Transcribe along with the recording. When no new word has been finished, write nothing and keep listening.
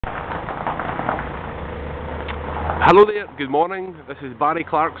Hello there, good morning. This is Barry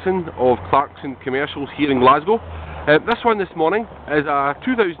Clarkson of Clarkson Commercials here in Glasgow. This one this morning is a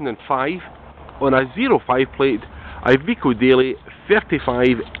 2005 on a 05 plate Iveco Daily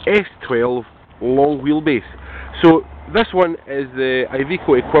 35 S12 long wheelbase. So this one is the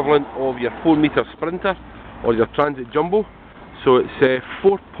Iveco equivalent of your 4 metre Sprinter or your Transit Jumbo. So it's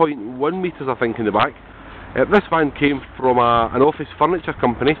 4.1 metres I think in the back. This van came from an office furniture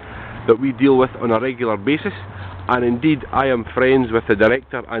company that we deal with on a regular basis, and indeed I am friends with the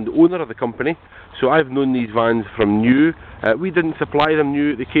director and owner of the company, so I've known these vans from new. We didn't supply them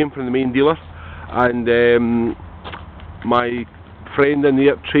new, they came from the main dealer, and my friend in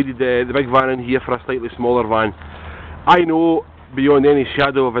there traded the big van in here for a slightly smaller van. I know beyond any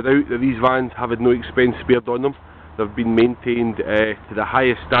shadow of a doubt that these vans have had no expense spared on them. They've been maintained to the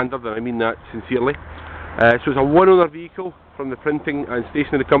highest standard, and I mean that sincerely. So it's a one owner vehicle from the printing and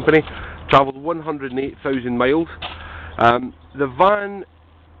stationery company, travelled 108,000 miles. The van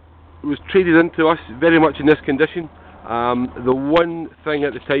was traded into us very much in this condition. The one thing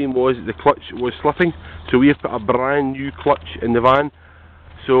at the time was the clutch was slipping, so we have put a brand new clutch in the van,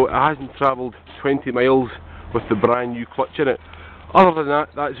 so it hasn't travelled 20 miles with the brand new clutch in it. Other than that,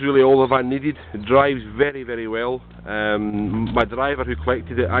 that's really all the van needed. It drives very, very well. My driver who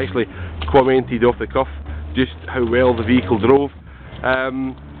collected it actually commented off the cuff just how well the vehicle drove.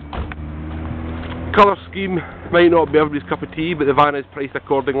 Colour scheme might not be everybody's cup of tea, but the van is priced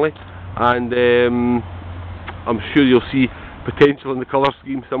accordingly, and I'm sure you'll see potential in the colour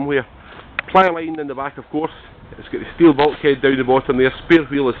scheme somewhere. Ply line in the back, of course. It's got the steel bulkhead down the bottom there. Spare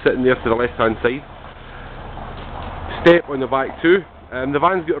wheel is sitting there to the left hand side. Step on the back too. The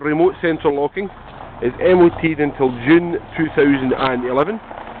van's got remote central locking. It's MOT'd until June 2011,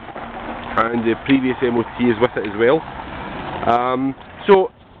 and the previous MOT is with it as well. So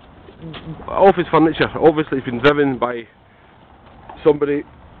office furniture, obviously it's been driven by somebody,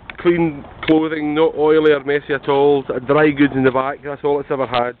 clean clothing, not oily or messy at all, dry goods in the back, that's all it's ever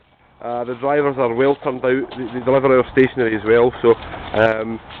had. The drivers are well turned out, they deliver our stationery as well, so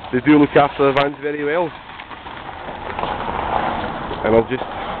they do look after the vans very well. And I'll just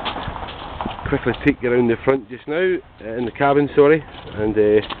quickly take you around the front just now, in the cabin, sorry, and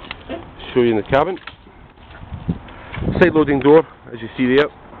show you in the cabin. Side loading door, as you see there.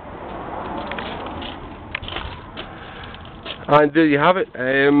 And there you have it,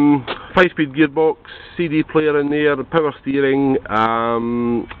 5-speed gearbox, CD player in there, power steering,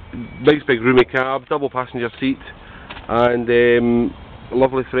 nice big roomy cab, double passenger seat, and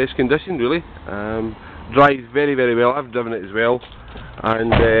lovely fresh condition really. Drives very, very well. I've driven it as well,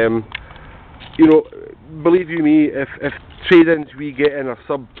 and you know, believe you me, if trade-ins we get in are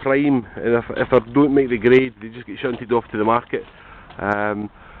sub-prime, and if they don't make the grade, they just get shunted off to the market.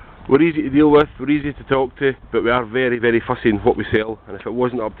 We're easy to deal with, we're easy to talk to, but we are very, very fussy in what we sell, and if it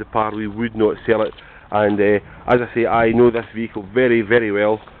wasn't up to par we would not sell it. And as I say, I know this vehicle very, very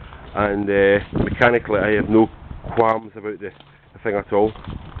well, and mechanically I have no qualms about the thing at all.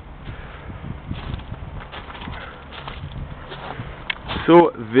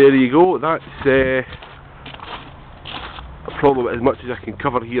 So there you go, that's probably as much as I can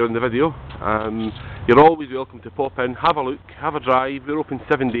cover here in the video. You're always welcome to pop in, have a look, have a drive. We're open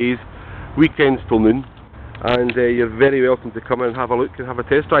 7 days, weekends till noon, and you're very welcome to come in and have a look and have a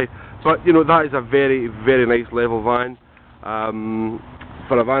test drive. But you know, that is a very, very nice level van.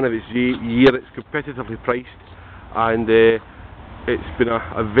 For a van of its year, it's competitively priced, and it's been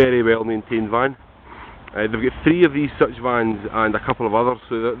a very well maintained van. They've got 3 of these such vans and a couple of others,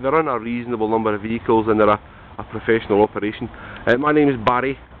 so they're on a reasonable number of vehicles, and they're a professional operation. My name is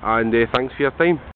Barry, and thanks for your time.